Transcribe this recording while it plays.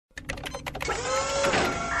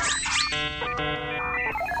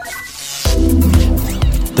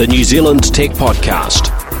the New Zealand Tech Podcast,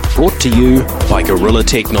 brought to you by Gorilla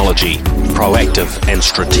Technology, proactive and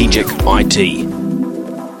strategic IT.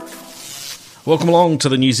 Welcome along to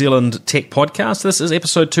the New Zealand Tech Podcast. This is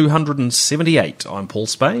episode 278. I'm Paul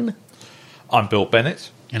Spain. I'm Bill Bennett.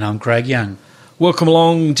 And I'm Craig Young. Welcome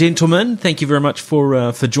along, gentlemen. Thank you very much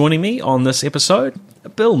for joining me on this episode.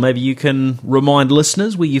 Bill, maybe you can remind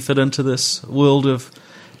listeners where you fit into this world of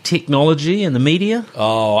technology and the media.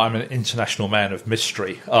 Oh, I'm an international man of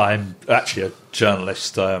mystery. I'm actually a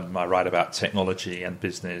journalist. I write about technology and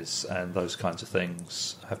business and those kinds of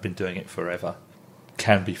things. I've been doing it forever.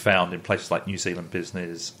 Can be found in places like New Zealand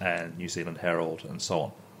Business and New Zealand Herald and so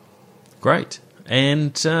on. Great.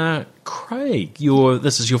 And Craig,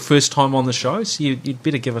 this is your first time on the show, so you'd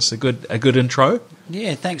better give us a good intro.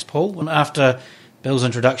 Yeah, thanks, Paul. And after Bill's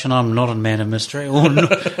introduction, I'm not a man of mystery, or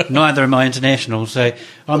neither am I international. So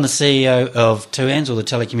I'm the CEO of TUANZ, or the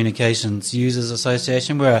Telecommunications Users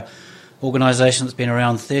Association. We're an organisation that's been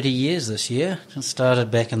around 30 years this year. It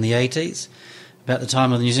started back in the 80s, about the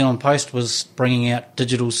time when the New Zealand Post was bringing out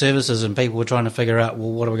digital services, and people were trying to figure out,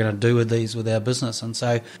 well, what are we going to do with these with our business? And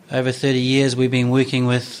so over 30 years, we've been working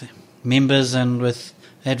with members and with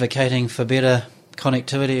advocating for better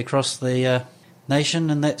connectivity across the nation,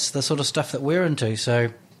 and that's the sort of stuff that we're into. So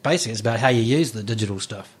basically it's about how you use the digital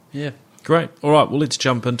stuff. Yeah. Great. All right, well, let's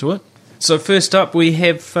jump into it. So first up, we've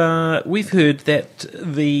heard that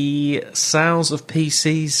the sales of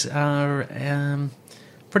PCs are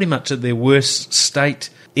pretty much at their worst state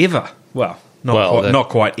ever. Well, not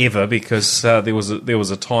quite ever, because there was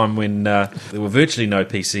a time when there were virtually no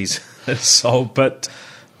PCs sold. But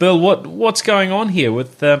Bill, what's going on here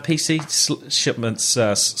with PC shipments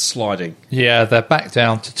sliding? Yeah, they're back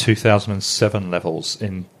down to 2007 levels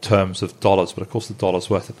in terms of dollars, but of course the dollar's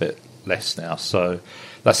worth a bit less now, so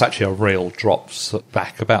that's actually a real drop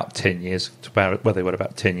back about 10 years to where they were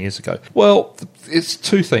about 10 years ago. Well, it's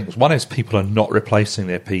two things. One is people are not replacing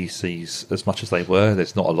their PCs as much as they were.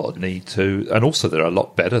 There's not a lot of need to, and also they're a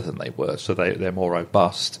lot better than they were, so they're more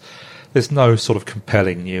robust. There's no sort of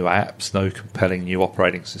compelling new apps, no compelling new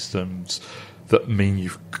operating systems that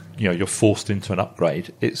mean you're forced into an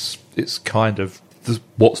upgrade. It's kind of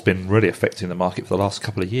what's been really affecting the market for the last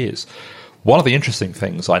couple of years. One of the interesting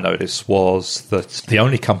things I noticed was that the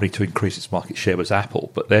only company to increase its market share was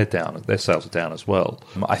Apple, but they're down. Their sales are down as well.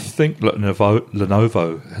 I think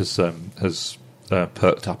Lenovo has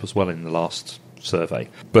perked up as well in the last survey.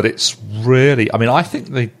 But it's really, I think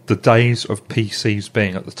the days of PCs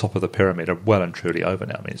being at the top of the pyramid are well and truly over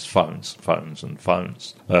now. It's phones, with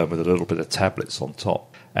a little bit of tablets on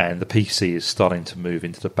top. And the PC is starting to move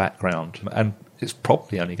into the background. And it's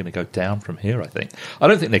probably only going to go down from here, I think. I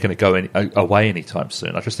don't think they're going to go away anytime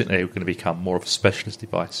soon. I just think they're going to become more of a specialist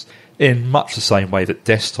device in much the same way that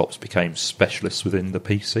desktops became specialists within the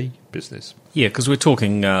PC business. Yeah, because we're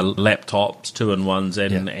talking laptops, 2-in-1s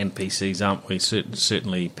and PCs, aren't we?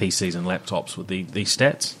 Certainly PCs and laptops with these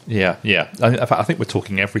stats. Yeah. I think we're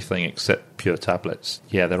talking everything except pure tablets.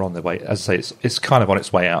 Yeah, they're on their way. As I say, it's kind of on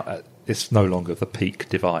its way out. It's no longer the peak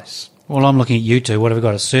device. Well, I'm looking at you two. What have we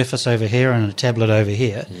got? A Surface over here and a tablet over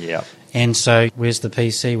here. Yeah. And so where's the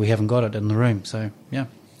PC? We haven't got it in the room. So, yeah.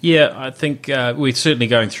 Yeah, I think we're certainly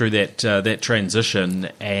going through that transition,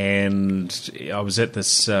 and I was at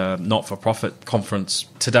this not-for-profit conference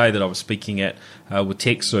today that I was speaking at with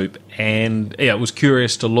TechSoup, and it was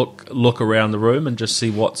curious to look around the room and just see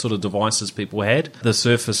what sort of devices people had. The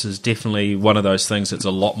Surface is definitely one of those things that's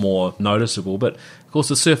a lot more noticeable, but of course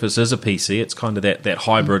the Surface is a PC. It's kind of that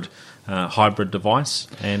hybrid device,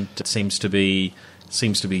 and it seems to be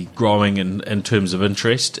growing in terms of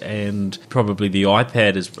interest, and probably the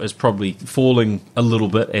iPad is probably falling a little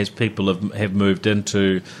bit as people have moved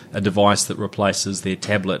into a device that replaces their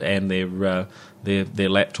tablet and their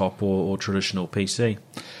laptop or traditional PC.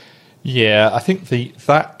 Yeah, I think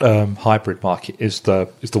that hybrid market is the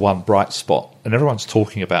one bright spot, and everyone's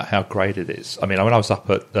talking about how great it is. When I was up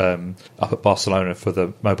at Barcelona for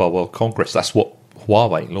the Mobile World Congress, that's what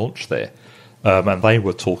Huawei launched there. And they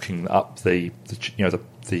were talking up the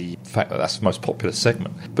fact that that's the most popular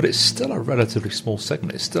segment. But it's still a relatively small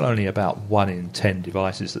segment. It's still only about 1 in 10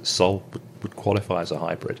 devices that's sold would qualify as a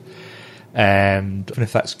hybrid. And even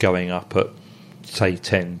if that's going up at, say,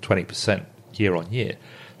 10-20% year on year,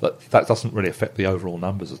 that doesn't really affect the overall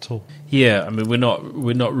numbers at all. Yeah, we're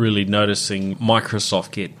not really noticing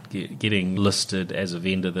Microsoft getting listed as a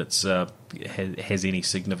vendor that's has any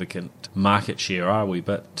significant market share, are we?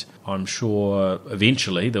 But I'm sure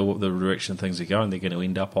eventually the direction things are going, they're going to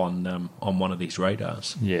end up on one of these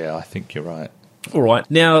radars. Yeah, I think you're right. All right.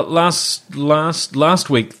 Now, last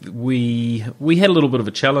week we had a little bit of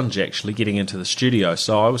a challenge actually getting into the studio.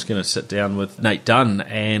 So I was going to sit down with Nate Dunn,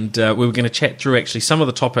 and we were going to chat through actually some of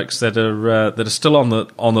the topics that are still on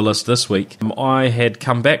the list this week. I had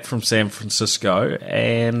come back from San Francisco,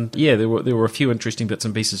 and yeah, there were a few interesting bits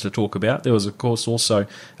and pieces to talk about. There was, of course, also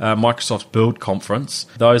Microsoft's Build conference.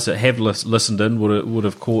 Those that have listened in would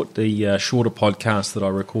have caught the shorter podcast that I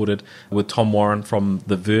recorded with Tom Warren from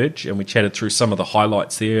The Verge, and we chatted through some of the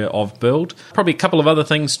highlights there of Build. Probably a couple of other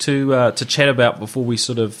things to chat about before we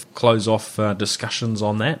sort of close off discussions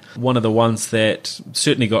on that. One of the ones that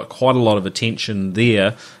certainly got quite a lot of attention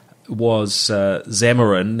there was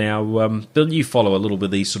Xamarin. Now, Bill, you follow a little bit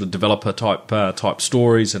of these sort of developer type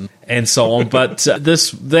stories and so on, but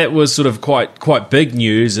that was sort of quite big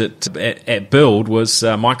news at Build. Was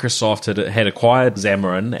Microsoft had acquired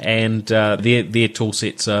Xamarin, and their tool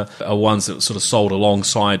sets are ones that were sort of sold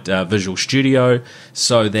alongside Visual Studio,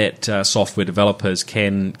 so that software developers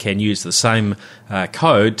can use the same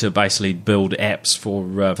code to basically build apps for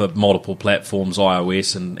multiple platforms,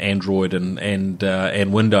 iOS and Android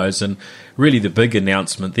and Windows. And really the big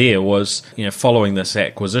announcement there was, following this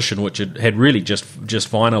acquisition, which had really just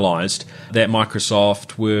finalised, that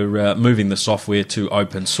Microsoft were moving the software to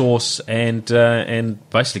open source and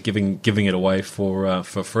basically giving it away for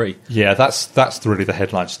free. Yeah, that's really the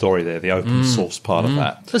headline story there, the open source part of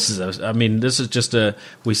that. This is just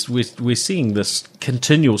we're seeing this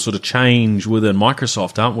continual sort of change within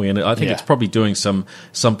Microsoft, aren't we? And I think it's probably doing some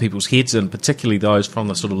people's heads in, particularly those from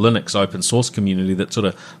the sort of Linux open source community that sort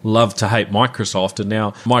of love to hate Microsoft, and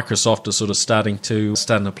now Microsoft is sort of starting to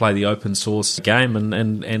play the open source game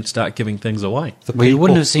and start giving things away. Well, you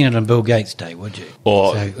wouldn't have seen it on Bill Gates' day, would you?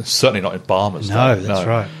 Or certainly not in Barmer's day. No, that's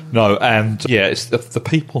right. No, and it's the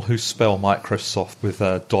people who spell Microsoft with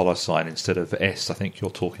a $sign instead of S, I think you're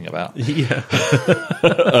talking about. Yeah.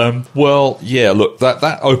 Well, yeah, look,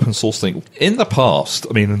 that open source thing, in the past,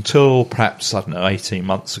 until perhaps, 18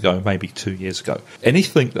 months ago, maybe 2 years ago,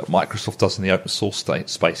 anything that Microsoft does in the open source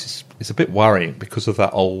space is a bit worrying because of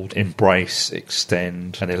that old embrace,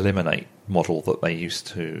 extend, and eliminate model that they used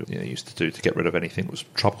to do to get rid of anything that was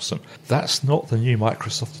troublesome. That's not the new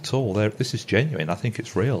Microsoft at all. This is genuine. I think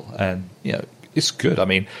it's real, and it's good.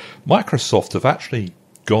 Microsoft have actually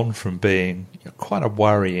gone from being quite a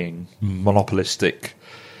worrying, monopolistic,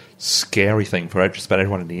 scary thing for just about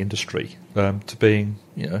everyone in the industry to being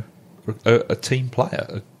a team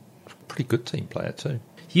player, a pretty good team player too.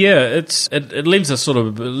 Yeah, it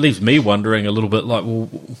leaves me wondering a little bit like, well,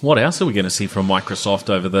 what else are we going to see from Microsoft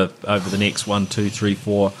over the next 1, 2, 3,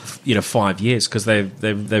 4, 5 years? Because they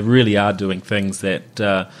really are doing things that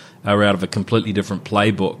are out of a completely different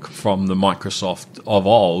playbook from the Microsoft of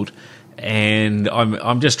old. And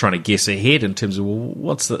I'm just trying to guess ahead in terms of, well,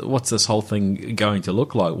 what's this whole thing going to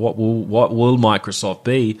look like? What will Microsoft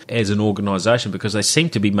be as an organisation? Because they seem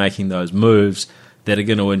to be making those moves that are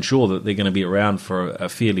going to ensure that they're going to be around for a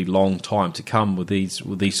fairly long time to come with these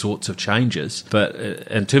sorts of changes. But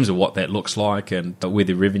in terms of what that looks like and where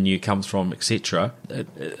the revenue comes from, etc.,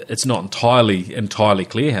 it's not entirely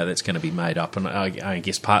clear how that's going to be made up. And I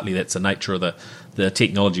guess partly that's the nature of the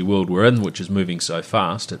technology world we're in, which is moving so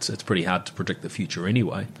fast. It's pretty hard to predict the future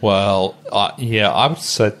anyway. Well, I would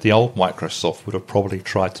say the old Microsoft would have probably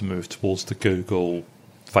tried to move towards the Google,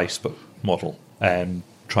 Facebook model and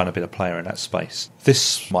trying to be a player in that space.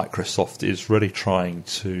 This Microsoft is really trying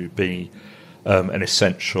to be an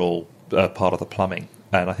essential part of the plumbing,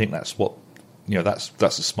 and I think that's what that's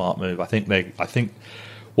a smart move. I think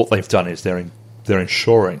what they've done is they're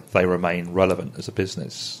ensuring they remain relevant as a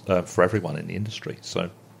business for everyone in the industry. So,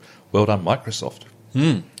 well done, Microsoft.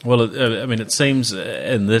 Well, it seems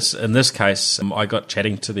in this case, I got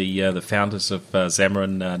chatting to the founders of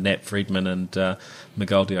Xamarin, Nat Friedman and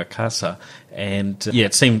Miguel de Alcázar, and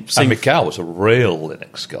it seemed and Miguel was a real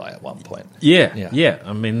Linux guy at one point. Yeah.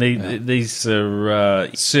 These are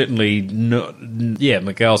certainly not. Yeah,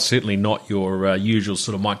 Miguel's certainly not your usual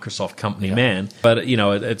sort of Microsoft company man, but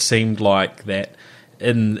it seemed like that.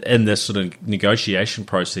 In this sort of negotiation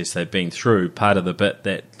process they've been through, part of the bit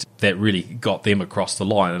that really got them across the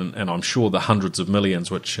line, and I'm sure the hundreds of millions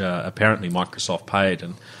which apparently Microsoft paid,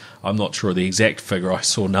 and I'm not sure the exact figure. I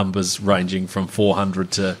saw numbers ranging from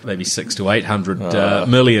 400 to maybe 600 to 800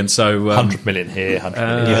 million. So 100 million here, 100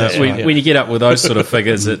 million there. When you get up with those sort of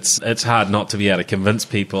figures, it's hard not to be able to convince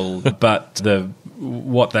people. But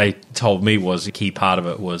what they told me was a key part of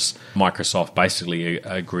it was Microsoft basically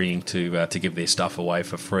agreeing to give their stuff away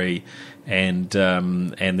for free, and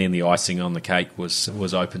then the icing on the cake was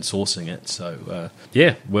open sourcing it. So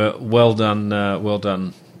well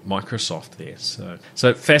done Microsoft there.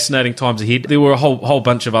 So fascinating times ahead. There were a whole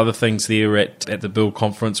bunch of other things there at the Build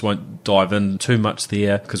conference. Won't dive in too much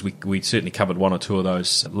there because we certainly covered one or two of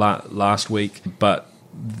those last week. But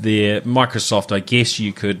Microsoft, I guess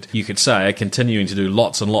you could say, are continuing to do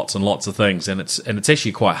lots and lots and lots of things, and it's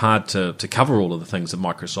actually quite hard to cover all of the things that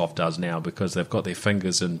Microsoft does now because they've got their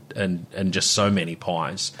fingers in just so many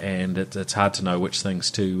pies, and it's hard to know which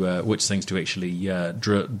things to actually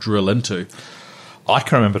drill into. I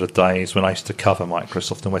can remember the days when I used to cover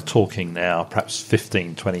Microsoft, and we're talking now perhaps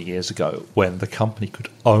 15, 20 years ago, when the company could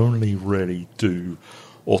only really do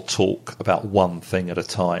or talk about one thing at a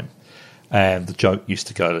time. And the joke used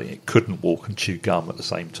to go that it couldn't walk and chew gum at the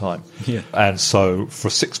same time. Yeah. And so for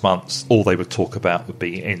 6 months, all they would talk about would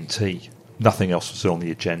be NT. Nothing else was on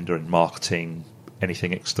the agenda in marketing,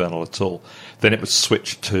 anything external at all. Then it would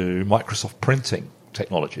switch to Microsoft printing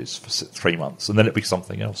technologies for 3 months, and then it'd be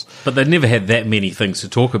something else. But they never had that many things to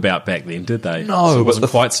talk about back then, did they? No, so it wasn't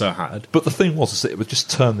quite so hard. But the thing was that it would just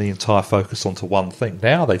turn the entire focus onto one thing.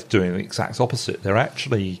 Now they're doing the exact opposite. They're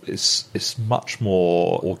actually it's much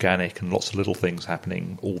more organic and lots of little things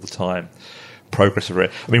happening all the time. Progress of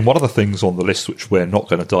it. I mean, one of the things on the list which we're not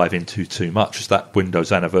going to dive into too much is that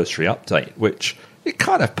Windows anniversary update, which it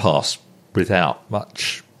kind of passed without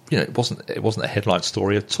much. It wasn't a headline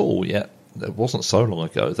story at all yet. It wasn't so long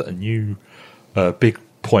ago that a new big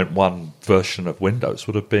 0.1 version of Windows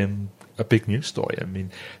would have been a big news story. I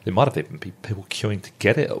mean, there might have even been people queuing to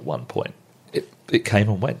get it at one point. It came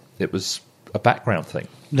and went. It was a background thing.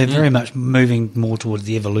 They're very much moving more towards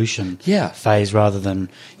the evolution phase rather than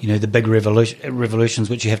the big revolutions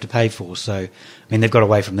which you have to pay for. So, I mean, they've got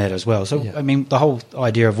away from that as well. So, I mean, the whole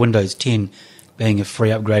idea of Windows 10 being a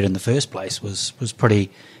free upgrade in the first place was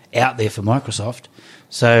pretty out there for Microsoft.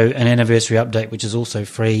 So an anniversary update, which is also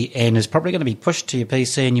free and is probably going to be pushed to your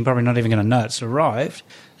PC and you're probably not even going to know it's arrived,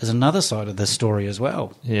 is another side of this story as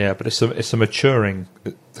well. Yeah, but it's a maturing...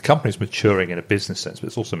 The company's maturing in a business sense, but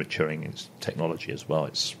it's also maturing in technology as well.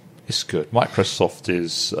 It's good. Microsoft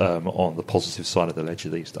is on the positive side of the ledger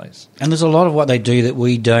these days. And there's a lot of what they do that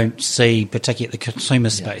we don't see, particularly at the consumer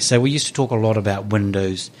space. So we used to talk a lot about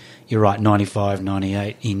Windows, you're right, 95,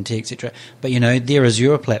 98, NT, etc. But, their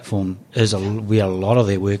Azure platform is where a lot of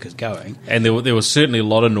their work is going. And there was certainly a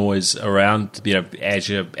lot of noise around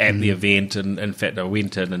Azure at the event. And in fact, I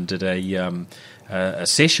went in and did a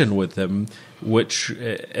session with them, which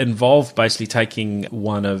involved basically taking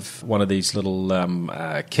one of these little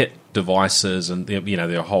kit devices and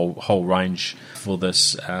their whole range for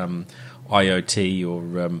this IoT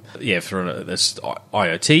for this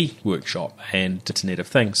IoT workshop and Internet of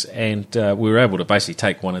Things, and we were able to basically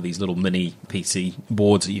take one of these little mini PC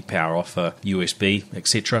boards that you power off a USB,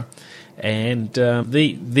 etc. And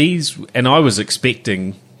these, and I was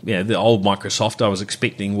expecting. The old Microsoft, I was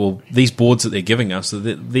expecting, these boards that they're giving us,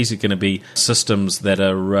 these are going to be systems that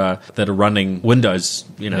are running Windows,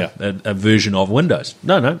 a version of Windows.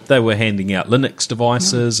 No, they were handing out Linux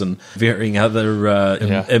devices and varying other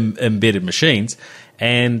embedded machines.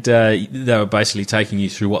 And they were basically taking you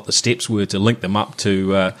through what the steps were to link them up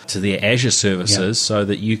to their Azure services, so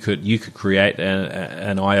that you could create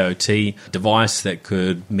an IoT device that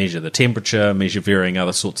could measure the temperature, measure varying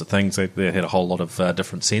other sorts of things. They had a whole lot of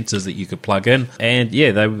different sensors that you could plug in, and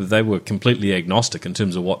they were completely agnostic in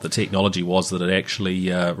terms of what the technology was that it actually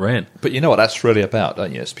ran. But you know what that's really about,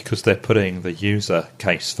 don't you? It's because they're putting the user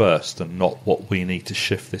case first and not what we need to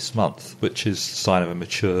shift this month, which is a sign of a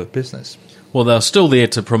mature business. Well, they're still there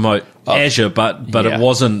to promote Azure, but it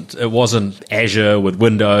wasn't Azure with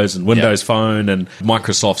Windows and Windows Phone and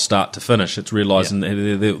Microsoft start to finish. It's realising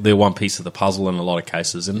they're one piece of the puzzle in a lot of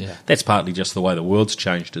cases, and that's partly just the way the world's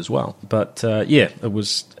changed as well. But it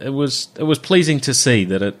was pleasing to see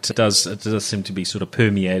that it does seem to be sort of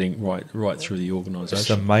permeating right through the organisation. It's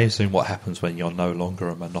amazing what happens when you're no longer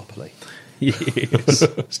a monopoly. Yes,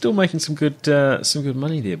 still making some good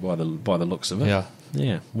money there by the looks of it.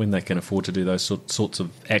 Yeah, when they can afford to do those sorts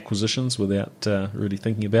of acquisitions without really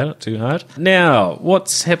thinking about it too hard. Now,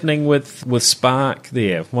 what's happening with Spark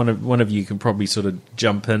there? One of you can probably sort of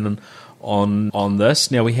jump in on this.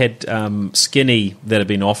 Now, we had Skinny that have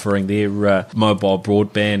been offering their mobile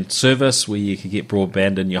broadband service where you could get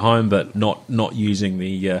broadband in your home, but not using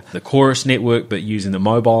the Chorus network, but using the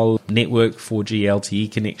mobile network 4G LTE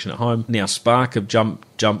connection at home. Now, Spark have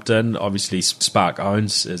jumped in. Obviously, Spark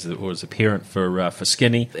owns as a parent for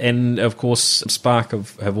Skinny, and of course, Spark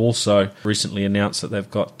have also recently announced that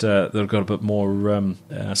they've got a bit more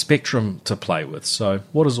spectrum to play with. So,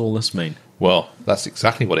 what does all this mean? Well, that's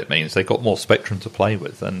exactly what it means. They've got more spectrum to play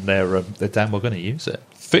with, and they're damn well going to use it.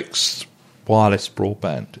 Fixed wireless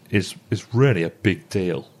broadband is really a big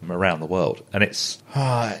deal around the world, and it's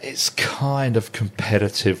kind of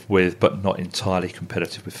competitive with, but not entirely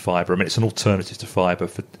competitive with fibre. I mean, it's an alternative to fibre,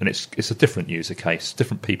 and it's a different user case.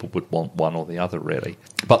 Different people would want one or the other, really.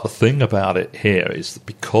 But the thing about it here is that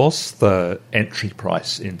because the entry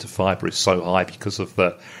price into fibre is so high because of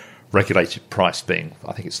the regulated price being,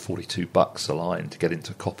 I think it's $42 a line to get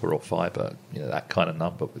into copper or fibre, that kind of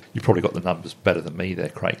number. You probably got the numbers better than me there,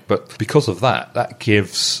 Craig. But because of that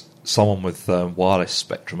gives someone with wireless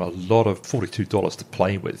spectrum a lot of $42 to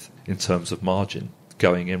play with in terms of margin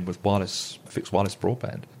going in with fixed wireless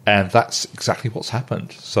broadband. And that's exactly what's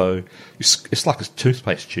happened. So it's like a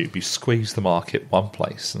toothpaste tube. You squeeze the market one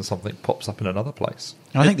place and something pops up in another place.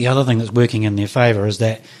 I think the other thing that's working in their favour is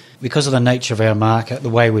that because of the nature of our market, the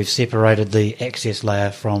way we've separated the access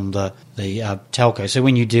layer from the telco. So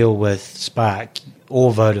when you deal with Spark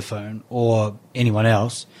or Vodafone or anyone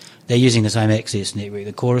else, they're using the same access network,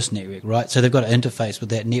 the Chorus network, right? So they've got to interface with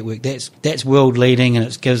that network. That's world leading, and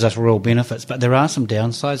it gives us real benefits. But there are some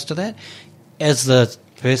downsides to that. As the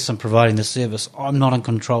person providing the service, I'm not in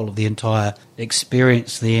control of the entire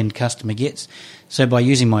experience the end customer gets. So by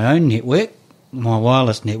using my own network, my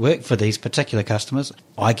wireless network for these particular customers,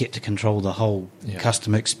 I get to control the whole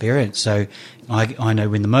customer experience. So I know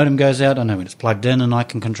when the modem goes out, I know when it's plugged in, and I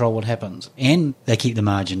can control what happens. And they keep the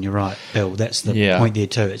margin. You're right, Bill. That's the point there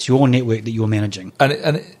too. It's your network that you're managing, and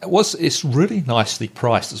it's really nicely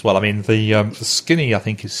priced as well. I mean, the skinny, I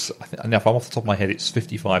think now if I'm off the top of my head, it's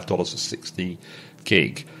 $55 for 60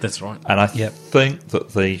 gig. That's right. And I think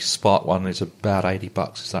that the Spark one is about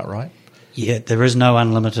 $80. Is that right? Yeah, there is no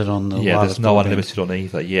unlimited on the wireless there's no broadband. Unlimited on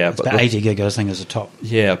either. Yeah, it's about 80 gig, I think, is the top.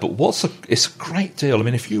 Yeah, but it's a great deal. I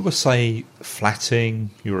mean, if you were, say,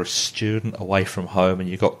 flatting, you're a student away from home, and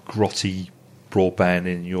you got grotty broadband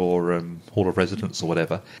in your hall of residence or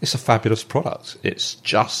whatever, it's a fabulous product. It's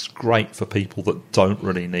just great for people that don't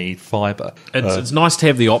really need fibre. It's nice to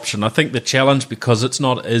have the option. I think the challenge, because it's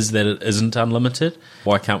not, is that it isn't unlimited.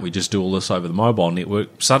 Why can't we just do all this over the mobile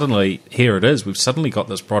network? Suddenly, here it is. We've suddenly got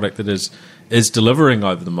this product that is delivering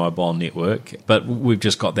over the mobile network, but we've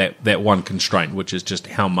just got that one constraint, which is just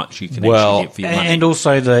how much you can actually get for your money. And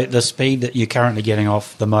also the speed that you're currently getting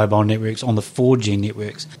off the mobile networks on the 4G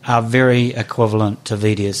networks are very equivalent to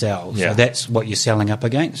VDSL. So that's what you're selling up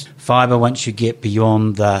against. Fibre, once you get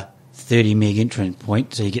beyond the 30 meg entry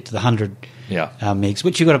point, so you get to the 100 megs,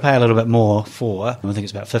 which you've got to pay a little bit more for. I think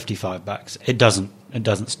it's about $55. It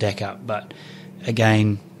doesn't stack up, but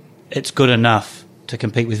again, it's good enough to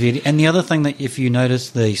compete with VD. And the other thing that, if you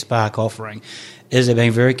notice the Spark offering, is they're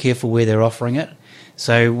being very careful where they're offering it.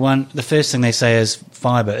 So the first thing they say is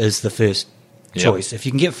fibre is the first choice. If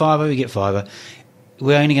you can get fibre, you get fibre.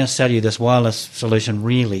 We're only going to sell you this wireless solution,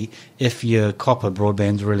 really, if your copper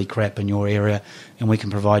broadband's really crap in your area, and we can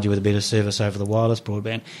provide you with a better service over the wireless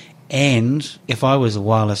broadband. And if I was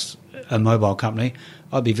a mobile company,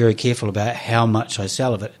 I'd be very careful about how much I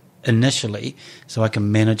sell of it initially, so I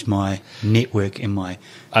can manage my network and my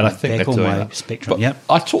spectrum. But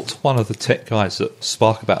I talked to one of the tech guys at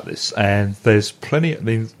Spark about this, and there's plenty. I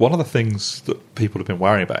mean, one of the things that people have been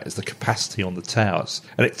worrying about is the capacity on the towers,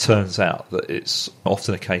 and it turns out that it's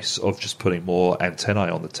often a case of just putting more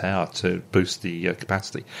antennae on the tower to boost the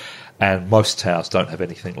capacity. And most towers don't have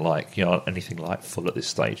anything like full at this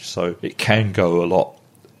stage, so it can go a lot.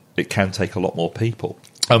 It can take a lot more people.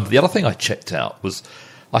 The other thing I checked out was,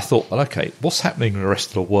 I thought, well, okay, what's happening in the rest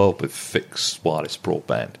of the world with fixed wireless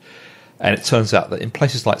broadband? And it turns out that in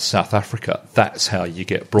places like South Africa, that's how you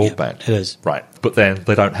get broadband. It is. Right. But then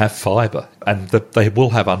they don't have fibre. And they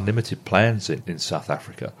will have unlimited plans in South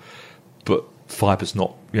Africa. But fibre's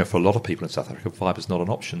not, for a lot of people in South Africa, fibre's not an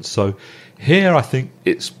option. So here I think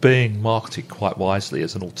it's being marketed quite wisely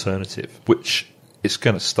as an alternative, which it's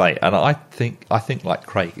going to stay. And I think like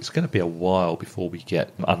Craig, it's going to be a while before we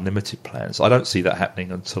get unlimited plans. I don't see that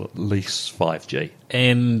happening until at least 5G.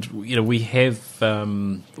 And we have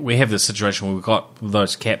this situation where we've got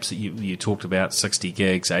those caps that you talked about, 60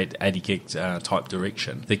 gigs, 80 gigs type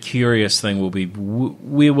direction. The curious thing will be,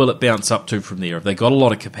 where will it bounce up to from there? If they got a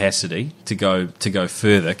lot of capacity to go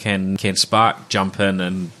further, can Spark jump in?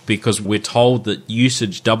 And because we're told that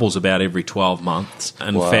usage doubles about every 12 months.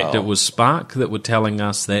 In fact, it was Spark that were telling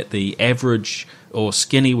us that the average, or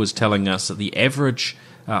Skinny was telling us that the average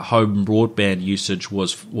home broadband usage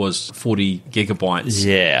was 40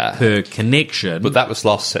 gigabytes per connection. But that was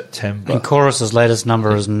last September. And Chorus's latest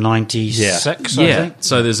number is 96, I think.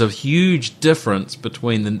 So there's a huge difference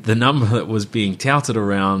between the number that was being touted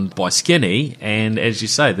around by Skinny and, as you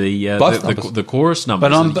say, the Chorus numbers.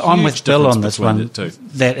 But I'm with Bill on this one,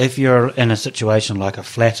 that if you're in a situation like a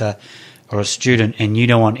flatter or a student and you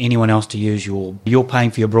don't want anyone else to use you're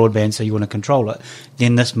paying for your broadband, so you want to control it,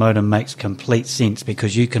 then this modem makes complete sense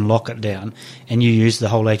because you can lock it down and you use the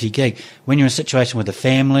whole 80 gig. When you're in a situation with a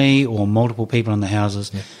family or multiple people in the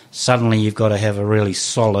houses, suddenly you've got to have a really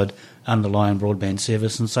solid underlying broadband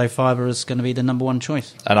service, and so fibre is going to be the number one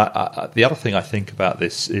choice. And the other thing I think about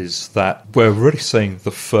this is that we're really seeing the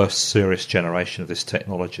first serious generation of this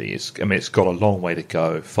technology. It's got a long way to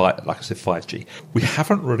go, like I said, 5G. We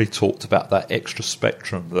haven't really talked about that extra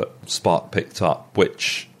spectrum that Spark picked up,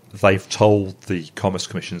 which they've told the Commerce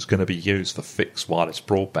Commission is going to be used for fixed wireless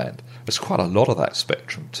broadband. There's quite a lot of that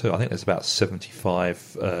spectrum too. I think there's about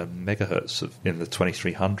 75 megahertz in the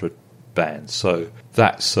 2300 band, so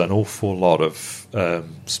that's an awful lot of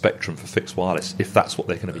spectrum for fixed wireless if that's what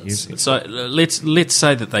they're going to be using. So let's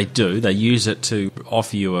say that they use it to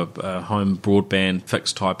offer you a home broadband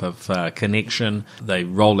fixed type of connection. They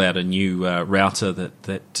roll out a new router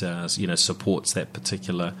that supports that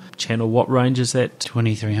particular channel. What range is that?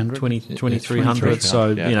 2300. 2300. So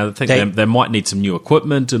yeah. I think they might need some new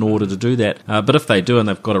equipment in order to do that. But if they do, and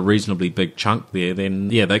they've got a reasonably big chunk there, then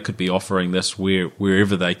they could be offering this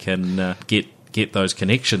wherever they can get those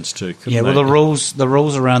connections to. Yeah, well, the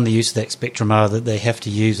rules around the use of that spectrum are that they have to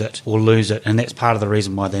use it or lose it, and that's part of the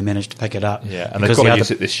reason why they managed to pick it up. Yeah, and they've got to use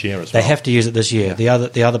it this year as well. They have to use it this year. Yeah.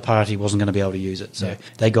 The other party wasn't going to be able to use it, so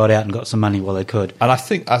they got out and got some money while they could. And I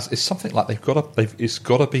think it's something like it's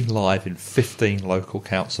got to be live in 15 local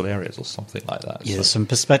council areas or something like that. Yeah, there's some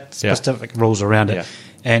specific rules around it. Yeah.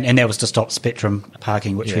 And that was to stop spectrum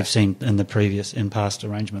parking, which we've seen in past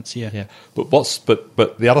arrangements. Yeah. But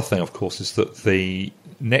the other thing, of course, is that the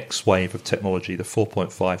next wave of technology, the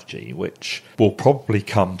 4.5G, which will probably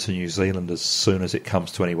come to New Zealand as soon as it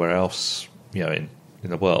comes to anywhere else, in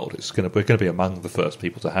the world. We're going to be among the first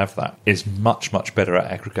people to have that. Is much, much better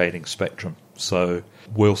at aggregating spectrum. So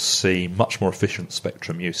we'll see much more efficient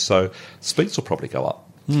spectrum use. So speeds will probably go up.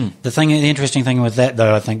 The interesting thing with that,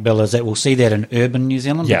 though, I think, Bill, is that we'll see that in urban New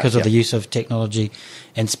Zealand because of the use of technology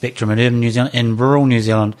and spectrum in urban New Zealand. In rural New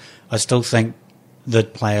Zealand, I still think the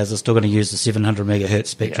players are still going to use the 700 megahertz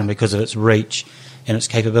spectrum because of its reach and its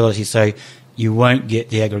capability. So you won't get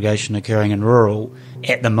the aggregation occurring in rural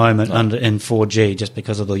at the moment in 4G just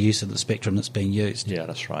because of the use of the spectrum that's being used. Yeah,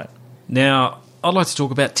 that's right. Now, I'd like to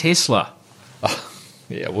talk about Tesla.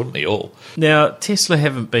 Yeah, wouldn't they all? Now, Tesla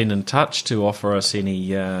haven't been in touch to offer us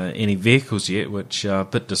any vehicles yet, which I'm a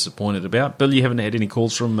bit disappointed about. Bill, you haven't had any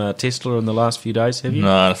calls from Tesla in the last few days, have you?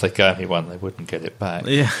 No, if they gave me one, they wouldn't get it back.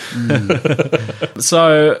 Yeah.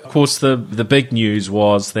 So, of course, the big news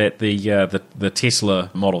was that the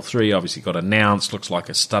Tesla Model 3 obviously got announced. Looks like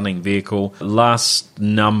a stunning vehicle. Last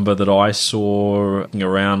number that I saw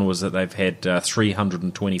around was that they've had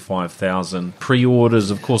 325,000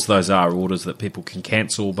 pre-orders. Of course, those are orders that people can cancel,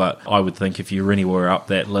 but I would think if you're anywhere up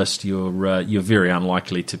that list, you're very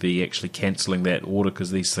unlikely to be actually cancelling that order because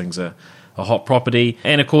these things are a hot property.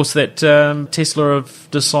 And of course that Tesla have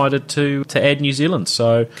decided to add New Zealand.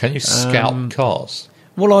 So can you scout cars?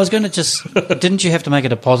 Well, I was going to didn't you have to make a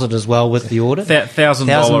deposit as well with the order?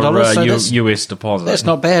 $1,000 US deposit. That's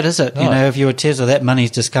not bad, is it? No. If you're a Tesla, that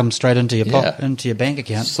money's just come straight into your into your bank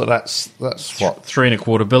account. So that's what,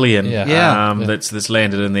 $3.25 billion. That's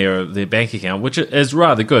landed in their bank account, which is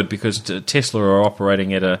rather good because Tesla are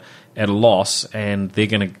operating at a loss, and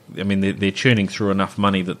they're churning through enough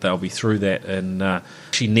money that they'll be through that, and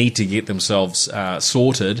actually need to get themselves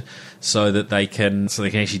sorted so that they can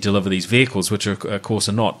actually deliver these vehicles, which are, of course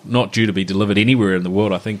are not due to be delivered anywhere in the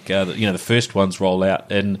world. I think the first ones roll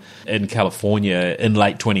out in California in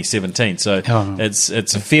late 2017. So it's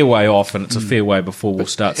a fair way off, and it's a fair way before we'll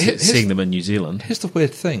start seeing them in New Zealand. Here's the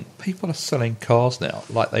weird thing: people are selling cars now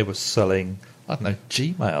like they were selling, I don't know,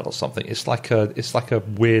 Gmail or something. It's like a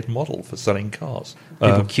weird model for selling cars.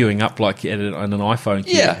 People queuing up like in an iPhone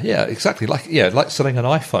queue. Yeah, exactly. Like selling an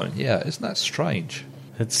iPhone. Yeah, isn't that strange?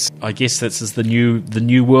 I guess this is the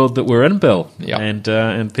new world that we're in, Bill. Yeah.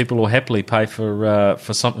 And people will happily pay for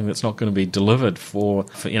something that's not going to be delivered for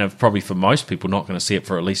probably for most people not going to see it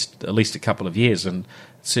for at least a couple of years, and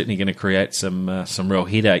certainly going to create some real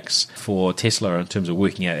headaches for Tesla in terms of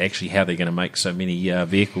working out actually how they're going to make so many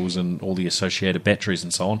vehicles and all the associated batteries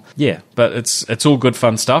and so on. Yeah, but it's all good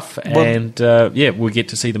fun stuff, and we'll get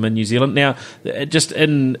to see them in New Zealand. Now, just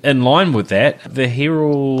in line with that, the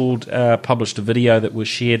Herald published a video that was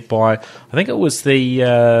shared by, I think it was the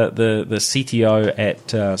CTO at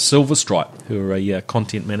Silverstripe, who are a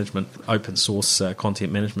open source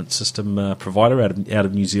content management system provider out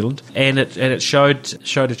of New Zealand, and it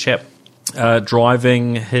showed a chap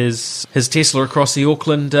driving his Tesla across the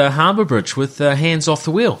Auckland Harbour Bridge with hands off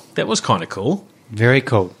the wheel. That was kind of cool. Very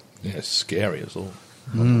cool. Yeah, it's scary as all.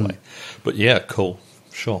 By the way. But yeah, cool.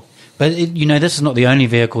 Sure. But this is not the only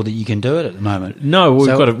vehicle that you can do it at the moment. No, we've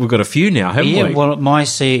got a few now, haven't we? Yeah, well,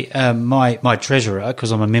 my treasurer,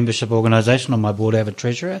 because I'm a membership organisation, on my board I have a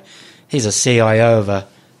treasurer. He's a CIO of a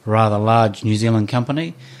rather large New Zealand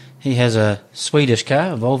company. He has a Swedish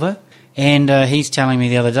car, a Volvo, and he's telling me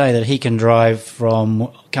the other day that he can drive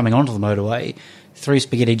from coming onto the motorway through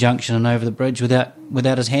Spaghetti Junction and over the bridge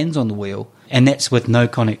without his hands on the wheel. And that's with no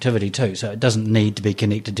connectivity too, so it doesn't need to be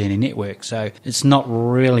connected to any network. So it's not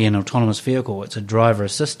really an autonomous vehicle, it's a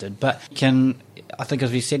driver-assisted. But I think,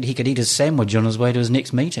 as we said, he could eat his sandwich on his way to his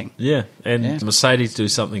next meeting. Yeah, and Mercedes do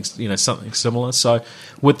something similar. So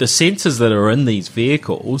with the sensors that are in these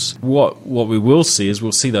vehicles, what we will see is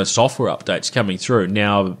we'll see those software updates coming through.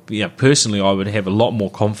 Now, personally, I would have a lot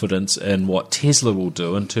more confidence in what Tesla will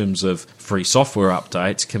do in terms of free software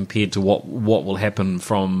updates compared to what will happen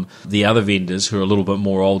from the other vendors who are a little bit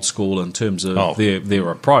more old school in terms of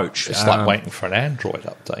their approach. It's like waiting for an Android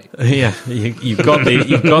update. Yeah, you've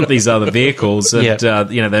got these other vehicles that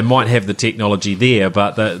they might have the technology there,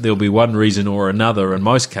 but there'll be one reason or another in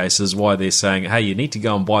most cases why they're saying, hey, you need to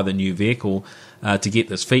go and buy the new vehicle to get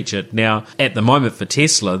this feature. Now, at the moment for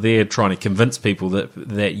Tesla, they're trying to convince people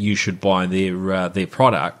that you should buy their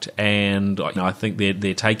product, and I think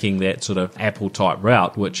they're taking that sort of Apple type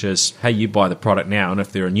route, which is, hey, you buy the product now, and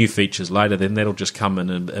if there are new features later, then that'll just come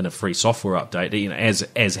in a free software update.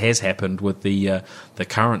 As has happened with the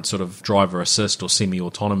current sort of driver assist or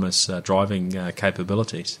semi-autonomous driving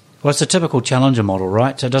capabilities. Well, it's a typical challenger model,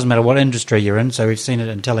 right? So it doesn't matter what industry you're in. So we've seen it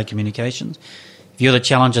in telecommunications. If you're the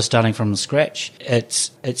challenger starting from scratch,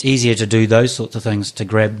 it's easier to do those sorts of things to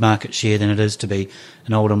grab market share than it is to be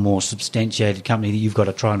an older, more substantiated company that you've got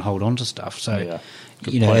to try and hold on to stuff. So,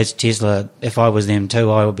 as Tesla, if I was them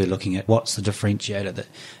too, I would be looking at what's the differentiator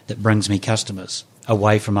that brings me customers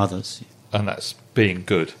away from others. And that's being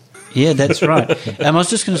good. Yeah, that's right. I was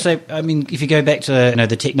just going to say, I mean, if you go back to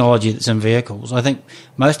the technology that's in vehicles, I think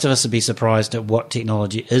most of us would be surprised at what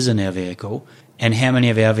technology is in our vehicle and how many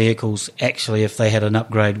of our vehicles actually, if they had an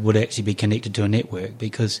upgrade, would actually be connected to a network,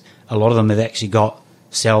 because a lot of them have actually got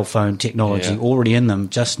cell phone technology already in them,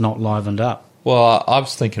 just not livened up. Well, I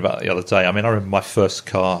was thinking about it the other day. I mean, I remember my first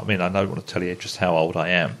car. I mean, I don't want to tell you just how old I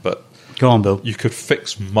am, but go on, Bill. You could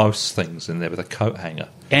fix most things in there with a coat hanger.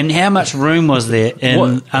 And how much room was there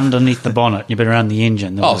underneath the bonnet? You've been around the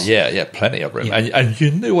engine. Yeah, plenty of room. Yeah. And you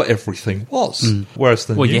knew what everything was. Mm. Whereas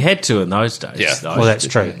you had to in those days. Yeah. Well, that's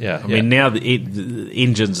true. Yeah. I mean, now the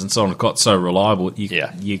engines and so on have got so reliable.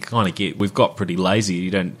 You kind of we've got pretty lazy.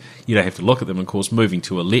 You don't have to look at them. Of course, moving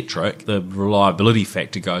to electric, the reliability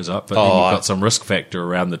factor goes up, but then you've got some risk factor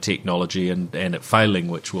around the technology and it failing,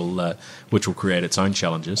 which will create its own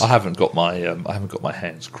challenges. I haven't got my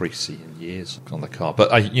hands greasy in years on the car,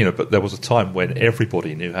 but but there was a time when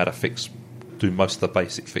everybody knew how to do most of the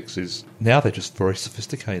basic fixes. Now they're just very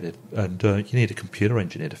sophisticated, and you need a computer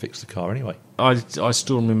engineer to fix the car anyway. I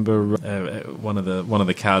still remember one of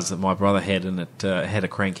the cars that my brother had, and it had a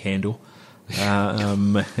crank handle.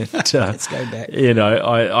 Let's go back.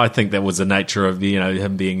 I think that was the nature of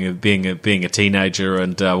him being a teenager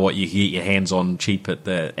and what you get your hands on cheap at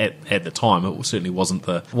the time. It certainly wasn't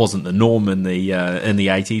the norm in the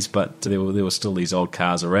 80s, but there were still these old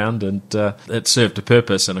cars around, and it served a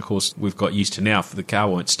purpose. And of course, we've got used to now, if the car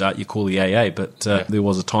won't start, you call the AA. But there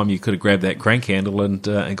was a time you could have grabbed that crank handle and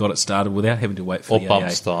got it started without having to wait for the AA. Or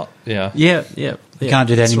bump start. Yeah. You can't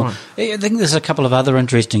do that anymore. Right. I think there's a couple of other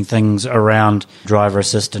interesting things around driver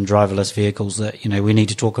assist and driverless vehicles that we need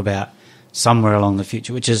to talk about somewhere along the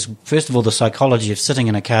future, which is, first of all, the psychology of sitting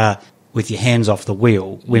in a car with your hands off the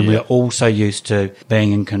wheel when we're all so used to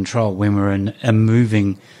being in control, when we're in a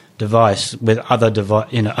moving device with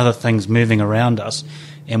other things moving around us,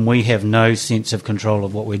 and we have no sense of control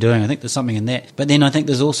of what we're doing. I think there's something in that. But then I think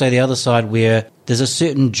there's also the other side where there's a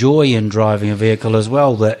certain joy in driving a vehicle as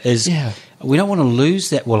well that is... Yeah. We don't want to lose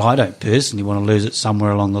that. Well, I don't personally want to lose it somewhere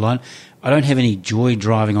along the line. I don't have any joy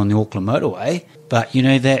driving on the Auckland motorway, but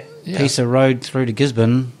that piece of road through to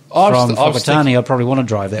Gisborne from Whakatane, I'd probably want to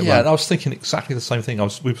drive that one. Yeah, and I was thinking exactly the same thing.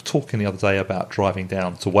 We were talking the other day about driving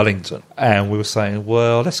down to Wellington, and we were saying,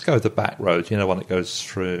 well, let's go the back road, one that goes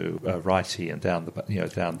through Righty and down the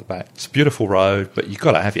back. It's a beautiful road, but you've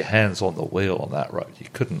got to have your hands on the wheel on that road. You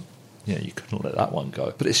couldn't let that one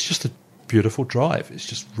go. But it's just a beautiful drive. It's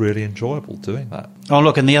just really enjoyable doing that. Oh,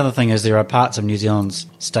 look, and the other thing is there are parts of New Zealand's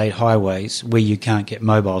state highways where you can't get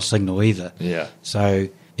mobile signal either. Yeah. So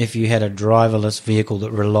if you had a driverless vehicle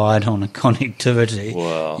that relied on connectivity,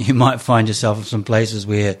 Wow. you might find yourself in some places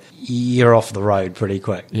where you're off the road pretty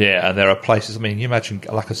quick. Yeah, and there are places, I mean, you imagine,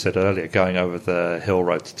 like I said earlier, going over the hill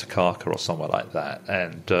road to Takaka or somewhere like that,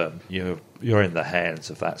 and you're in the hands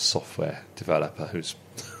of that software developer who's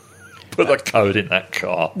put the code in that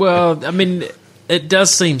car. Well, I mean, it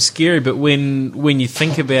does seem scary, but when you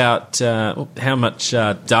think about how much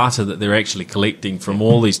data that they're actually collecting from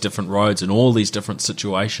all these different roads and all these different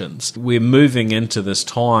situations, we're moving into this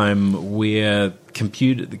time where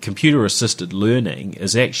the computer-assisted learning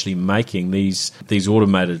is actually making these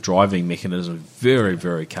automated driving mechanisms very,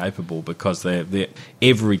 very capable, because they're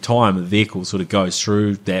every time a vehicle sort of goes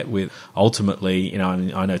through that, with ultimately,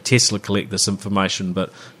 I know Tesla collect this information,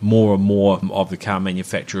 but more and more of the car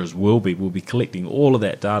manufacturers will be collecting all of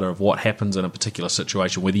that data of what happens in a particular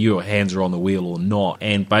situation, whether your hands are on the wheel or not,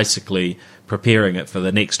 and basically preparing it for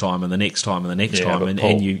the next time and the next time and the next time,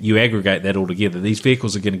 and you aggregate that all together. These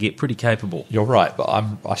vehicles are going to get pretty capable. You're right, but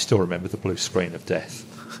I still remember the blue screen of death.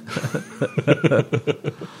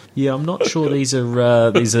 Yeah, I'm not sure these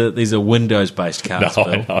are Windows-based cars, No,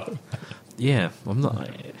 Bill. I know. Yeah, I'm not.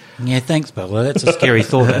 Yeah, thanks, Bill. Well, that's a scary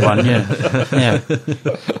thought, that one, yeah.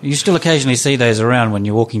 You still occasionally see those around when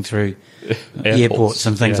you're walking through airports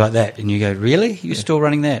and things like that, and you go, really? You're still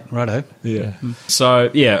running that? Righto. Yeah. So,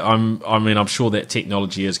 yeah, I'm sure that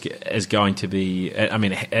technology is going to be, I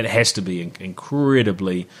mean, it has to be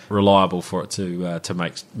incredibly reliable for it to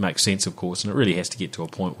make sense, of course, and it really has to get to a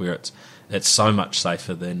point where it's so much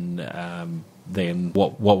safer than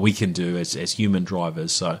what we can do as human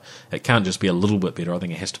drivers. So it can't just be a little bit better. I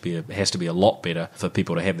think it has to be a lot better for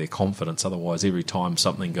people to have their confidence. Otherwise, every time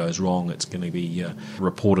something goes wrong, it's going to be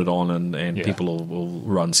reported on, and people will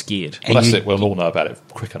run scared. Well, that's it. We'll all know about it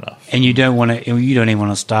quick enough. And you don't even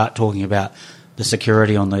want to start talking about the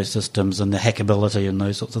security on those systems and the hackability and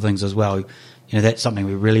those sorts of things as well. That's something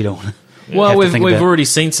we really don't want to. Well, we've already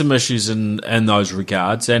seen some issues in those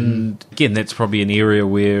regards, and again, that's probably an area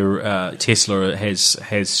where Tesla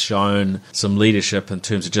has shown some leadership in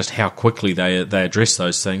terms of just how quickly they address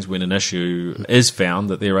those things when an issue is found,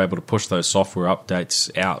 that they're able to push those software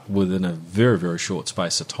updates out within a very, very short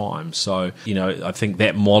space of time. So, I think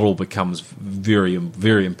that model becomes very,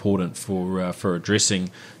 very important for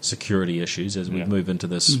addressing security issues as we move into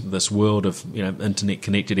this world of internet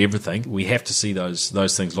connected everything. We have to see those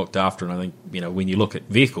things looked after, and I think when you look at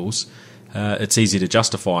vehicles, it's easy to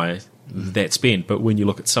justify that spend. But when you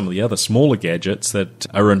look at some of the other smaller gadgets that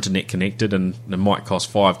are internet connected and it might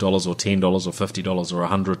cost $5 or $10 or $50 or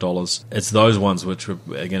 $100, it's those ones which are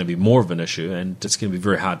going to be more of an issue, and it's going to be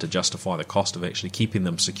very hard to justify the cost of actually keeping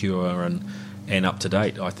them secure and up to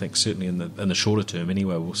date. I think certainly in the shorter term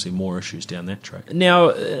anyway, we'll see more issues down that track. Now,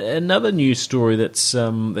 another news story that's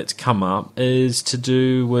come up is to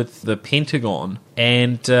do with the Pentagon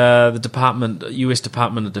and the US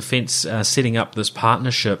Department of Defense setting up this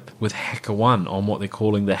partnership with HackerOne on what they're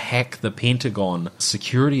calling the Hack the Pentagon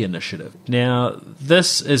security initiative. Now,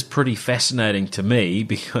 this is pretty fascinating to me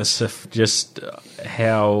because of just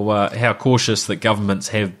how cautious that governments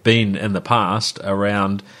have been in the past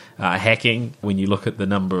around hacking. When you look at the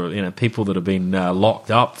number of people that have been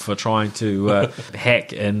locked up for trying to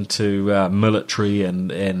hack into military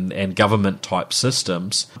and government type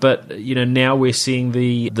systems, but now we're seeing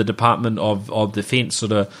the Department of Defense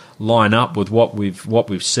sort of line up with what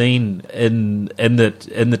we've seen in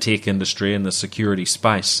the tech industry and the security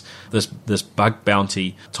space. This bug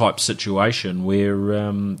bounty type situation where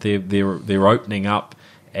they're opening up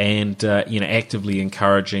and actively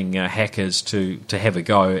encouraging hackers to have a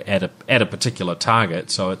go at a particular target.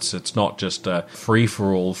 So it's not just a free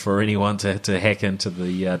for all for anyone to hack into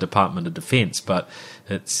the Department of Defense, but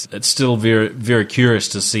it's still very, very curious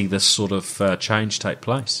to see this sort of change take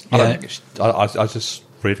place. I was just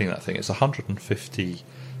reading that thing. It's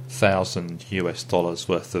 $150,000 US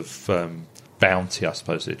worth of bounty, I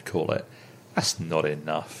suppose they'd call it. That's not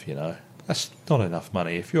enough, That's not enough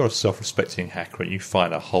money. If you're a self-respecting hacker and you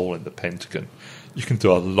find a hole in the Pentagon, you can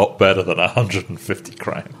do a lot better than 150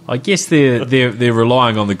 grand. I guess they're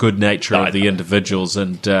relying on the good nature of the individuals,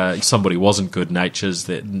 and if somebody wasn't good natured,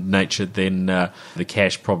 then the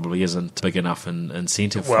cash probably isn't big enough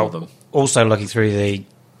incentive for them. Also, looking through the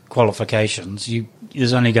qualifications,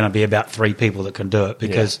 there's only going to be about 3 people that can do it,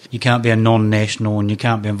 because you can't be a non-national, and you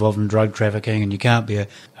can't be involved in drug trafficking, and you can't be a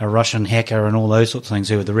Russian hacker and all those sorts of things,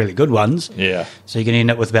 who are the really good ones. Yeah. So you can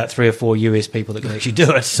end up with about 3 or 4 US people that can actually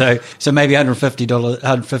do it. So maybe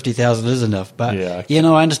 $150,000 is enough. But I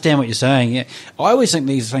understand what you're saying. Yeah. I always think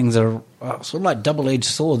these things are sort of like double-edged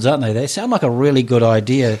swords, aren't they? They sound like a really good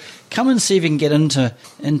idea. Come and see if you can get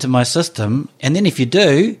into my system, and then if you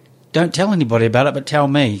do, don't tell anybody about it, but tell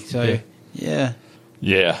me. So yeah.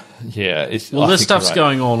 This stuff's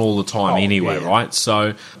going on all the time anyway, right?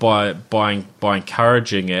 So by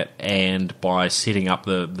encouraging it, and by setting up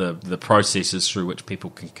the processes through which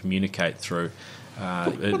people can communicate through,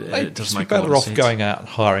 it does make a lot of sense. Better off going out and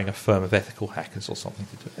hiring a firm of ethical hackers or something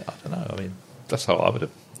to do it. I don't know. I mean, that's how I would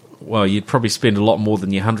have. Well, you'd probably spend a lot more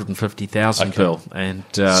than your $150,000 bill, and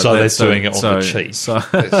so they're doing it on the cheap.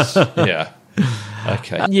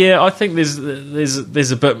 Okay. Yeah, I think there's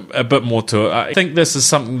a bit more to it. I think this is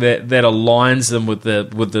something that aligns them with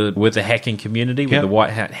the hacking community, with the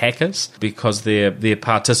white hat hackers, because they're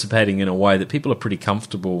participating in a way that people are pretty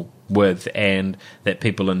comfortable with, and that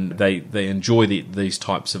they enjoy these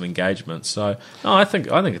types of engagements. So I think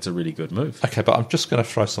it's a really good move. Okay, but I'm just going to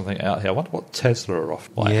throw something out here. I wonder what Tesla are off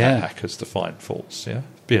white hat hackers to find faults. Yeah,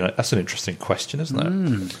 that's an interesting question, isn't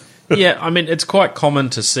it? Yeah, I mean, it's quite common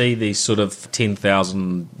to see these sort of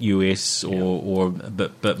 10,000 US or a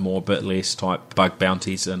bit more, bit less type bug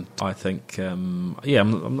bounties, and I think, I'm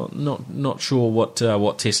not sure what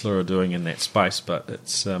Tesla are doing in that space, but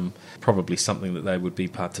it's probably something that they would be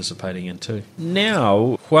participating in too.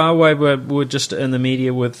 Now, Huawei were just in the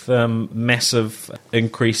media with massive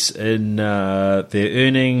increase in their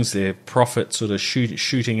earnings, their profit sort of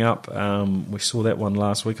shooting up. We saw that one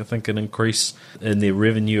last week, I think, an increase in their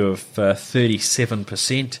revenue of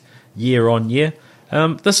 37% year on year.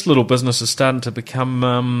 This little business is starting to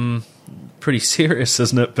become pretty serious,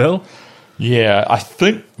 isn't it, Bill? Yeah, I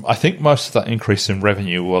think most of that increase in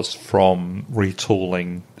revenue was from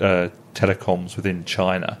retooling telecoms within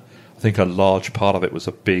China. I think a large part of it was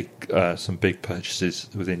some big purchases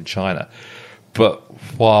within China. But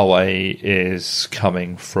Huawei is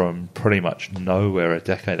coming from pretty much nowhere a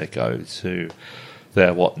decade ago to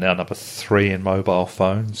they're now number 3 in mobile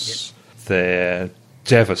phones. Yep. They're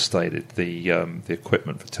devastated the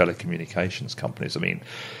equipment for telecommunications companies. I mean,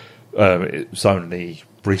 it was only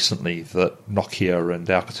recently that Nokia and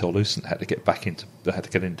Alcatel-Lucent had to get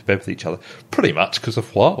into bed with each other, pretty much because of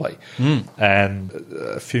Huawei. And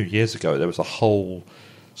a few years ago, there was a whole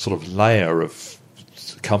sort of layer of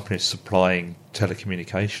companies supplying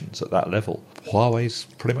telecommunications at that level. Huawei's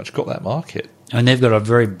pretty much got that market. And they've got a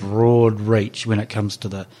very broad reach when it comes to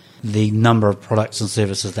the number of products and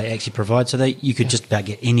services they actually provide. So you could just about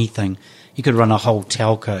get anything. You could run a whole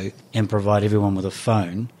telco and provide everyone with a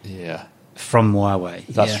phone. Yeah. From Huawei.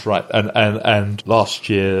 That's right. And last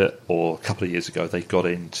year, or a couple of years ago, they got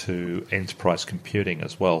into enterprise computing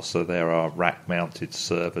as well. So there are rack-mounted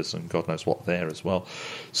servers and God knows what there as well.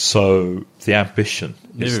 So the ambition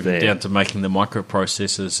is there. Down to making the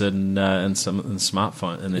microprocessors in their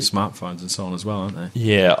smartphones and so on as well, aren't they?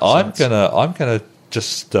 Yeah, so I'm gonna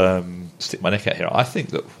just stick my neck out here. I think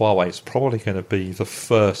that Huawei is probably going to be the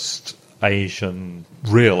first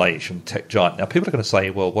real Asian tech giant. Now, people are going to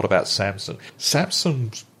say, well, what about Samsung?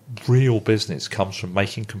 Samsung's real business comes from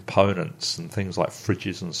making components and things like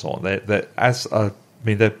fridges and so on.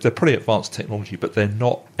 They're pretty advanced technology, but they're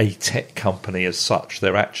not a tech company as such.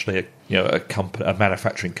 They're actually a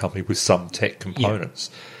manufacturing company with some tech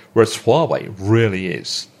components. Yeah. Whereas Huawei really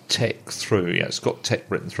is tech through. It's got tech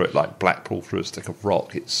written through it, like Blackpool through a stick of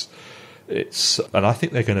rock. And I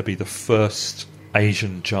think they're going to be the first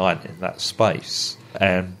Asian giant in that space,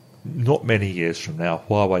 and not many years from now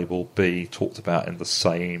Huawei will be talked about in the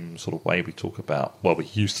same sort of way we used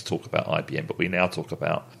to talk about IBM, but we now talk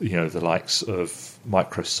about the likes of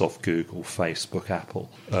Microsoft, Google, Facebook, Apple.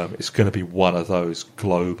 It's going to be one of those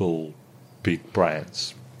global big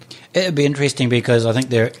brands. It'd be interesting because I think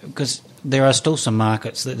there are still some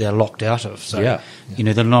markets that they're locked out of. So,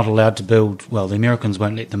 they're not allowed to build. Well, the Americans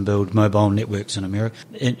won't let them build mobile networks in America.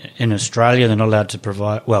 In Australia, they're not allowed to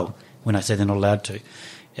provide. Well, when I say they're not allowed to,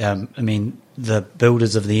 I mean the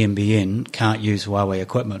builders of the NBN can't use Huawei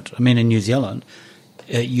equipment. I mean, in New Zealand,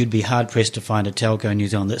 you'd be hard pressed to find a telco in New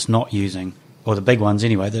Zealand that's not using, or the big ones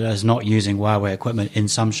anyway, that is not using Huawei equipment in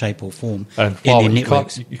some shape or form and in their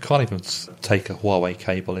networks. You can't even take a Huawei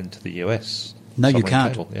cable into the US. No, you submarine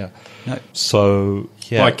can't. cable, yeah. No. So,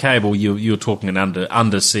 yeah. By cable, you're talking an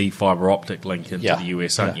undersea fibre optic link into Yeah. the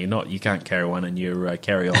US, aren't Yeah. you? You can't carry one in your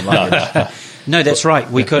carry-on luggage. No, that's right.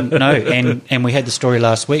 We couldn't. No, and we had the story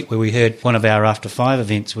last week where we heard one of our After 5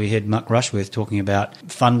 events. We heard Muck Rushworth talking about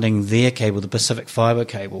funding their cable, the Pacific Fibre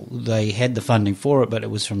cable. They had the funding for it, but it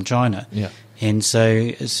was from China. Yeah. And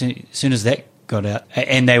so as soon as that got out,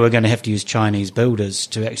 and they were going to have to use Chinese builders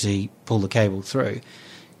to actually pull the cable through,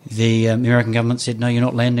 the American government said, "No, you're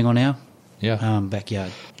not landing on our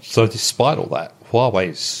backyard." So despite all that,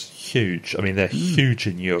 Huawei's huge. I mean, they're huge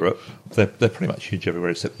in Europe. They're pretty much huge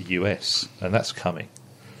everywhere except the US, and that's coming.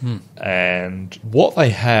 And what they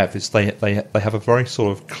have is they have a very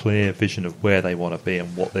sort of clear vision of where they want to be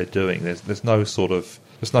and what they're doing. There's no sort of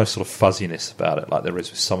fuzziness about it like there is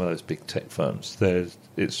with some of those big tech firms.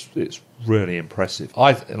 It's really impressive.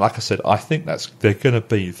 Like I said, I think they're going to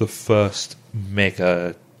be the first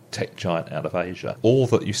mega tech giant out of Asia. All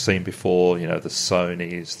that you've seen before, the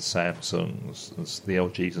Sonys, the Samsungs, the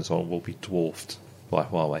LGs and so on, will be dwarfed by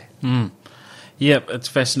Huawei. Yep, it's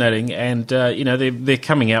fascinating, and they're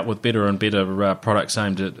coming out with better and better products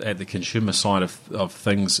aimed at the consumer side of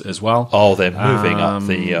things as well. Oh, they're moving up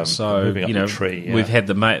the the tree. Yeah. We've had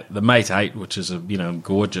the Mate 8, which is a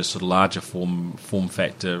gorgeous sort of larger form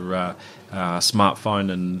factor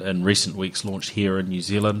smartphone, in recent weeks launched here in New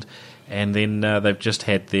Zealand. And then they've just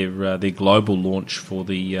had their global launch for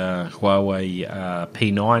the Huawei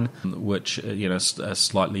P9, which a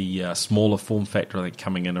slightly smaller form factor, I think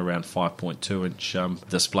coming in around 5.2-inch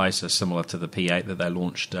display, so similar to the P8 that they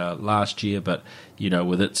launched last year, but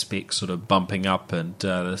with its specs sort of bumping up, and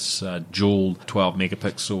this dual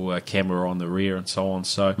 12-megapixel camera on the rear and so on.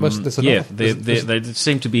 So they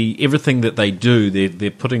seem to be everything that they do.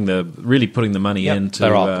 They're really putting the money into.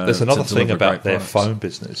 There's another thing about their products. phone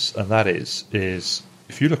business, and that is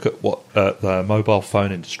if you look at what the mobile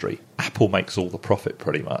phone industry, Apple makes all the profit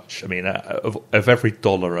pretty much. I mean, of every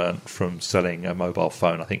dollar earned from selling a mobile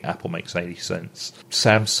phone, I think Apple makes 80 cents.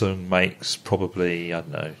 Samsung makes probably,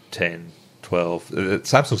 10, 12.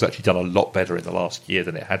 Samsung's actually done a lot better in the last year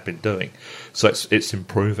than it had been doing, so it's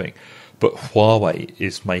improving. But Huawei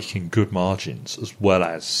is making good margins as well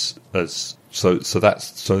as so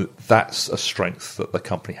that's a strength that the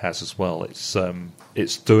company has as well.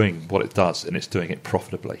 It's doing what it does, and it's doing it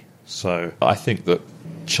profitably. So I think that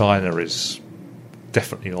China is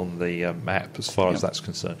definitely on the map as far as that's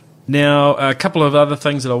concerned. Now, a couple of other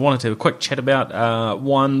things that I wanted to have a quick chat about.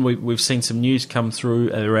 One, we've seen some news come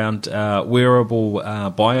through around wearable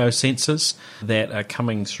biosensors that are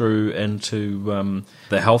coming through into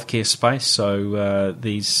the healthcare space. So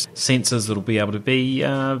these sensors that will be able to be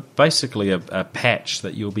basically a patch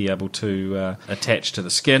that you'll be able to attach to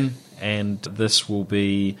the skin, and this will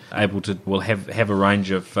be will have a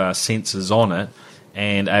range of sensors on it,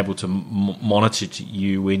 and able to monitor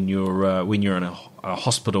you when you're in a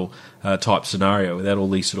hospital type scenario without all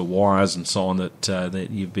these sort of wires and so on that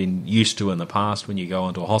you've been used to in the past when you go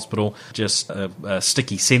into a hospital. Just a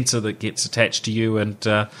sticky sensor that gets attached to you and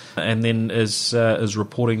then is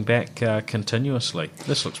reporting back continuously.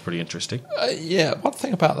 This looks pretty interesting. One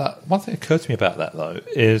thing occurred to me about that though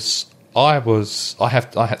is I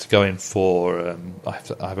had to go in for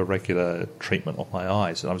I have a regular treatment on my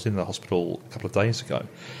eyes, and I was in the hospital a couple of days ago.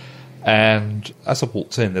 And as I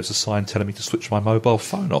walked in, there was a sign telling me to switch my mobile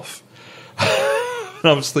phone off. And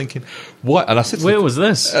I was thinking, what? And I said, "Where was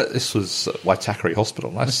this?" This was at Waitakere Hospital.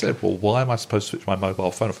 And I said, "Well, why am I supposed to switch my mobile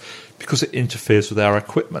phone off? Because it interferes with our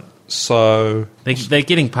equipment." So they're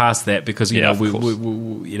getting past that because of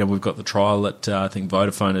we've got the trial that I think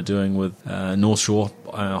Vodafone are doing with North Shore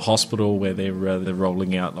Hospital, where they're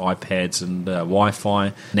rolling out iPads and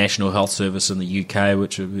Wi-Fi. National Health Service in the UK,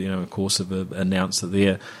 which of course have announced that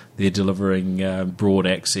they're delivering broad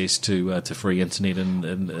access to free internet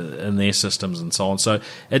in their systems and so on. So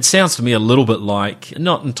it sounds to me a little bit like,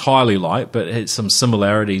 not entirely like, but it's some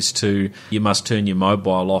similarities to you must turn your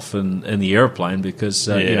mobile off in the airplane because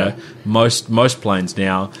most planes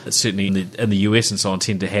now, certainly in the US and so on,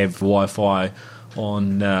 tend to have Wi-Fi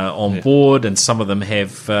on board, and some of them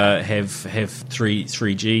have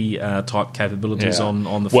 3G type capabilities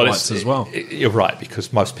on the flights as well. You're right,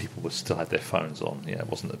 because most people would still have their phones on. It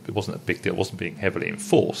wasn't a big deal. It wasn't being heavily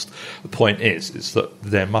enforced. The point is that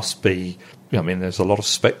there must be. There's a lot of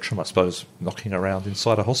spectrum, I suppose, knocking around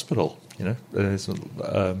inside a hospital.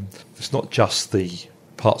 It's not just the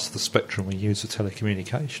parts of the spectrum we use for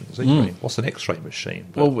telecommunications. I mean, what's an X-ray machine?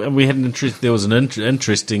 But Well, we had there was an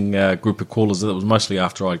interesting group of callers that was mostly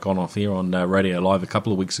after I'd gone off here on Radio Live a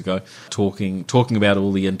couple of weeks ago, talking about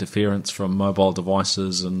all the interference from mobile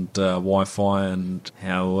devices and Wi-Fi, and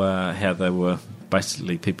how they were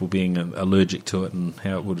basically people being allergic to it and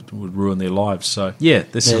how it would ruin their lives. So yeah,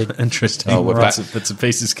 there's some interesting bits and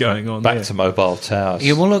pieces going on. Back to mobile towers.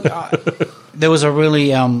 Yeah, well, look, there was a really,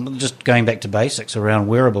 just going back to basics around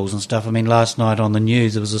wearables and stuff. I mean, last night on the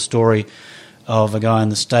news there was a story of a guy in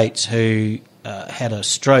the States who had a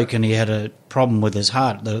stroke and he had a problem with his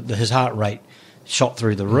heart. His heart rate shot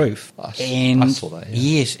through the roof. I saw that, yeah.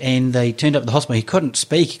 Yes, and they turned up at the hospital. He couldn't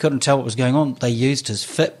speak. He couldn't tell what was going on. They used his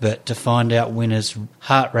Fitbit to find out when his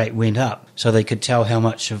heart rate went up, so they could tell how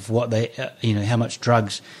much of what they, how much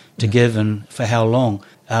drugs to give and for how long.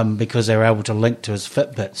 Because they were able to link to his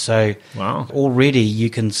Fitbit. So already you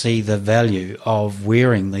can see the value of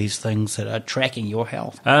wearing these things that are tracking your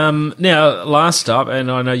health. Now, last up, and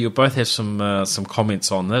I know you both have some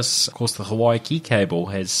comments on this. Of course, the Hawaiki Cable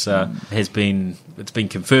has been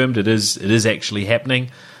confirmed. It is actually happening,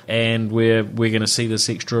 and we're going to see this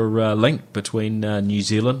extra link between New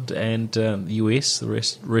Zealand and the US, the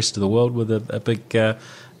rest of the world, with a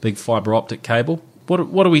big fibre optic cable.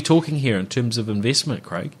 What are we talking here in terms of investment,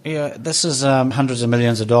 Craig? Yeah, this is hundreds of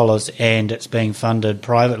millions of dollars, and it's being funded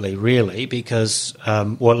privately, really, because,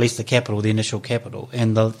 or at least the initial capital.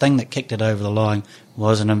 And the thing that kicked it over the line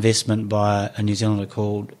was an investment by a New Zealander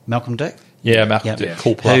called Malcolm Dick. Yeah, Malcolm Dick,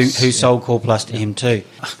 Call Plus. Who sold Call Plus to him too.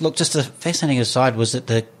 Look, just a fascinating aside was that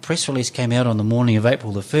the press release came out on the morning of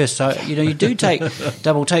April the 1st. So, you do take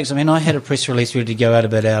double takes. I mean, I had a press release ready to go out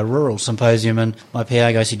about our rural symposium, and my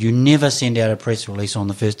PR guy said, you never send out a press release on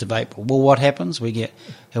the 1st of April. Well, what happens? We get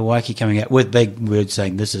Hawaiki coming out with big words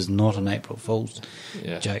saying this is not an April Fool's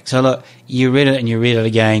joke. So, look, you read it and you read it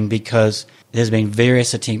again because there's been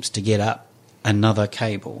various attempts to get up another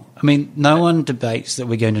cable. I mean, no one debates that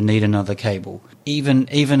we're going to need another cable. Even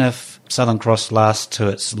if Southern Cross lasts to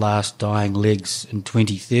its last dying legs in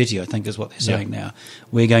 2030, I think is what they're saying now,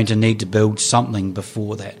 we're going to need to build something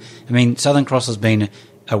before that. I mean, Southern Cross has been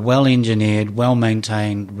a well-engineered,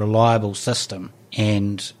 well-maintained, reliable system,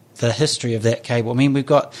 and the history of that cable. I mean, we've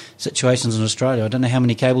got situations in Australia. I don't know how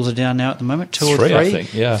many cables are down now at the moment. Two or three, I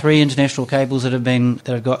think, yeah. 3 international cables that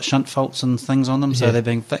have got shunt faults and things on them, so they're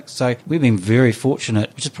being fixed. So we've been very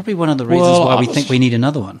fortunate, which is probably one of the reasons why we think we need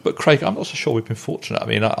another one. But Craig, I'm not so sure we've been fortunate. I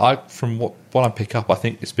mean, I from what I pick up, I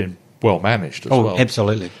think it's been well managed as well. Oh,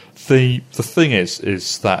 absolutely. The thing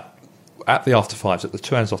is that at the after fives, at the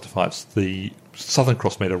 2 hands after fives, the Southern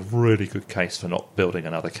Cross made a really good case for not building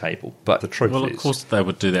another cable. But the truth is... Well, of course they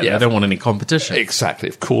would do that. Yeah, they don't want any competition. Exactly.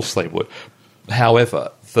 Of course they would.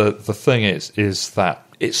 However, the thing is that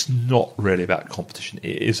it's not really about competition.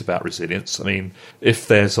 It is about resilience. I mean, if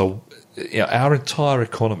there's our entire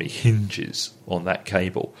economy hinges on that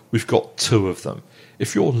cable. We've got 2 of them.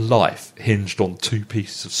 If your life hinged on 2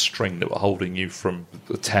 pieces of string that were holding you from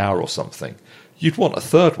the tower or something, you'd want a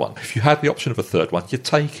 3rd one. If you had the option of a 3rd one, you'd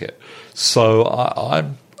take it. So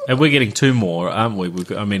I'm... And we're getting 2 more, aren't we?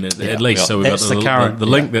 At least. So we've got the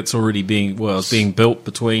link that's already being built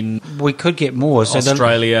between. We could get more. So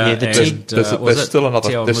Australia there's still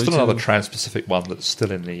another Trans-Pacific one that's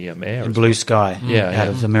still in the air. In blue sky, out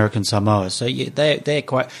of American Samoa. So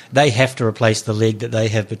they have to replace the leg that they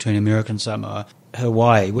have between American Samoa.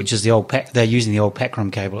 Hawaii, which is they're using the old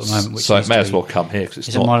Pacram cable at the moment. So it may as well come here.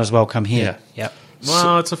 It might as well come here. Yeah. Yep.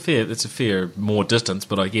 Well, it's a fair more distance,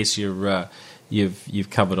 but I guess you've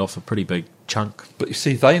covered off a pretty big chunk. But you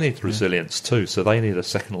see, they need resilience too, so they need a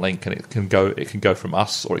second link, and it can go from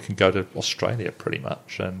us, or it can go to Australia pretty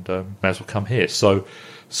much, and may as well come here. So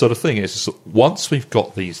the thing is, once we've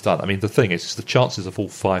got these done, I mean, the thing is the chances of all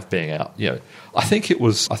 5 being out. I think it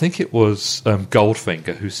was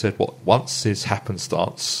Goldfinger who said, once is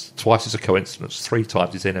happenstance, twice is a coincidence, 3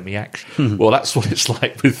 times is enemy action. Well, that's what it's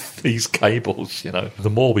like with these cables. The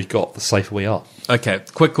more we got, the safer we are. Okay,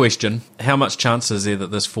 quick question: how much chance is there that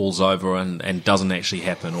this falls over and doesn't actually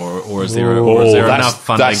happen, or is there enough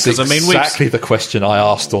funding? That's exactly the question I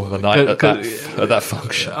asked on the night at that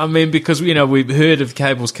function. I mean, because we've heard of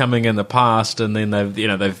cables coming in the past, and then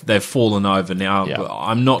they've fallen over now. Yeah.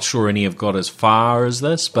 I'm not sure any have got as far as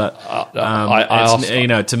this, but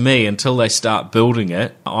to me, until they start building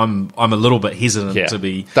it, I'm a little bit hesitant to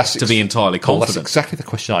be entirely confident. That's exactly the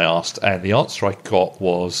question I asked, and the answer I got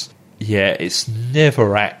was, it's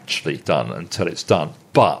never actually done until it's done.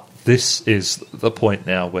 But this is the point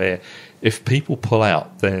now where if people pull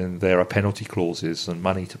out, then there are penalty clauses and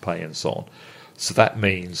money to pay and so on. So that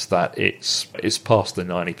means that it's past the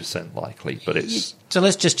 90% likely, but it's... So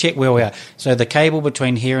let's just check where we are. So the cable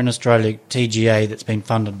between here and Australia, TGA, that's been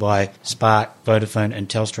funded by Spark, Vodafone and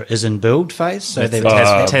Telstra is in build phase. So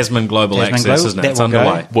Tasman Global Access, isn't it? It's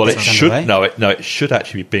underway. Well, it should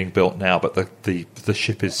actually be being built now, but the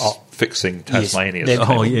ship is fixing Tasmania.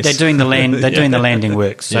 Yes. They're doing the landing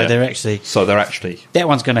work. So they're actually that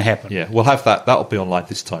one's going to happen. Yeah, we'll have that. That'll be online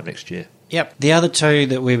this time next year. Yep. The other two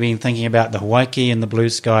that we've been thinking about, the Hawaiki and the Blue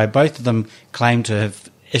Sky, both of them claim to have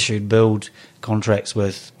issued build contracts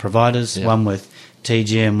with providers, one with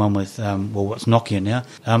TG and one with, what's Nokia now.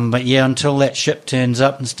 But until that ship turns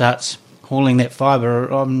up and starts hauling that fibre,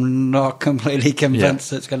 I'm not completely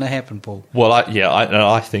convinced it's going to happen, Paul. Well,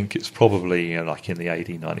 I think it's probably like in the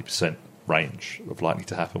 80-90% range of likely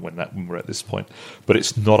to happen when we're at this point. But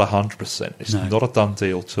it's not 100%. It's not a done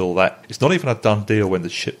deal till that. It's not even a done deal when the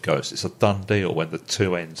ship goes. It's a done deal when the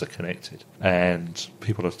two ends are connected and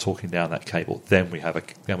people are talking down that cable. Then we have a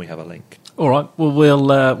link. All right. Well,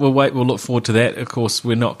 we'll wait. We'll look forward to that. Of course,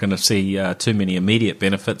 we're not going to see too many immediate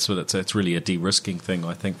benefits, but it's really a de-risking thing,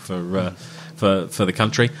 I think, for the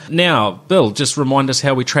country. Now, Bill, just remind us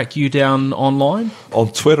how we track you down online. On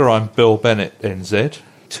Twitter, I'm Bill Bennett NZ.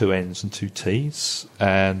 2 N's and 2 T's,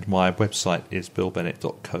 and my website is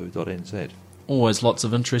billbennett.co.nz. Always lots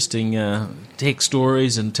of interesting tech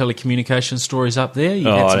stories and telecommunication stories up there. You've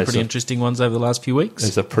had some pretty interesting ones over the last few weeks.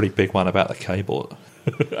 There's a pretty big one about the cable,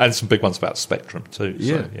 and some big ones about Spectrum too.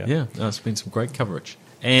 There's been some great coverage.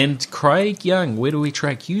 And Craig Young, where do we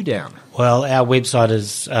track you down? Well, our website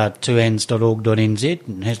is 2ans.org.nz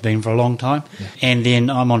and has been for a long time. Yeah. And then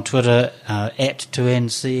I'm on Twitter at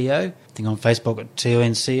 2nsCEO. I think on Facebook at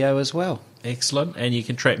 2nsCEO as well. Excellent. And you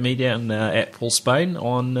can track me down at Paul Spain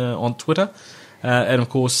on Twitter. And, of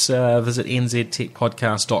course, visit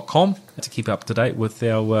nztechpodcast.com to keep up to date with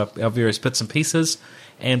our various bits and pieces,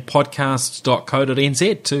 and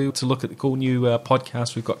podcasts.co.nz to look at the cool new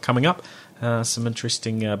podcast we've got coming up. Some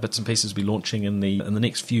interesting bits and pieces we'll be launching in the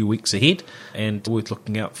next few weeks ahead, and worth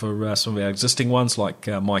looking out for some of our existing ones like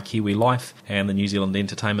My Kiwi Life and the New Zealand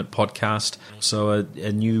Entertainment Podcast. Also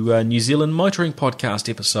a new New Zealand Motoring Podcast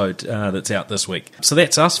episode that's out this week. So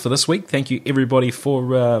that's us for this week. Thank you everybody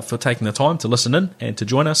for taking the time to listen in and to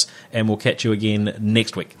join us, and we'll catch you again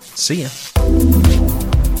next week. See ya.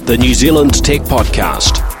 The New Zealand Tech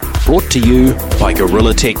Podcast, brought to you by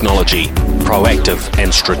Gorilla Technology, proactive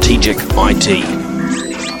and strategic IT.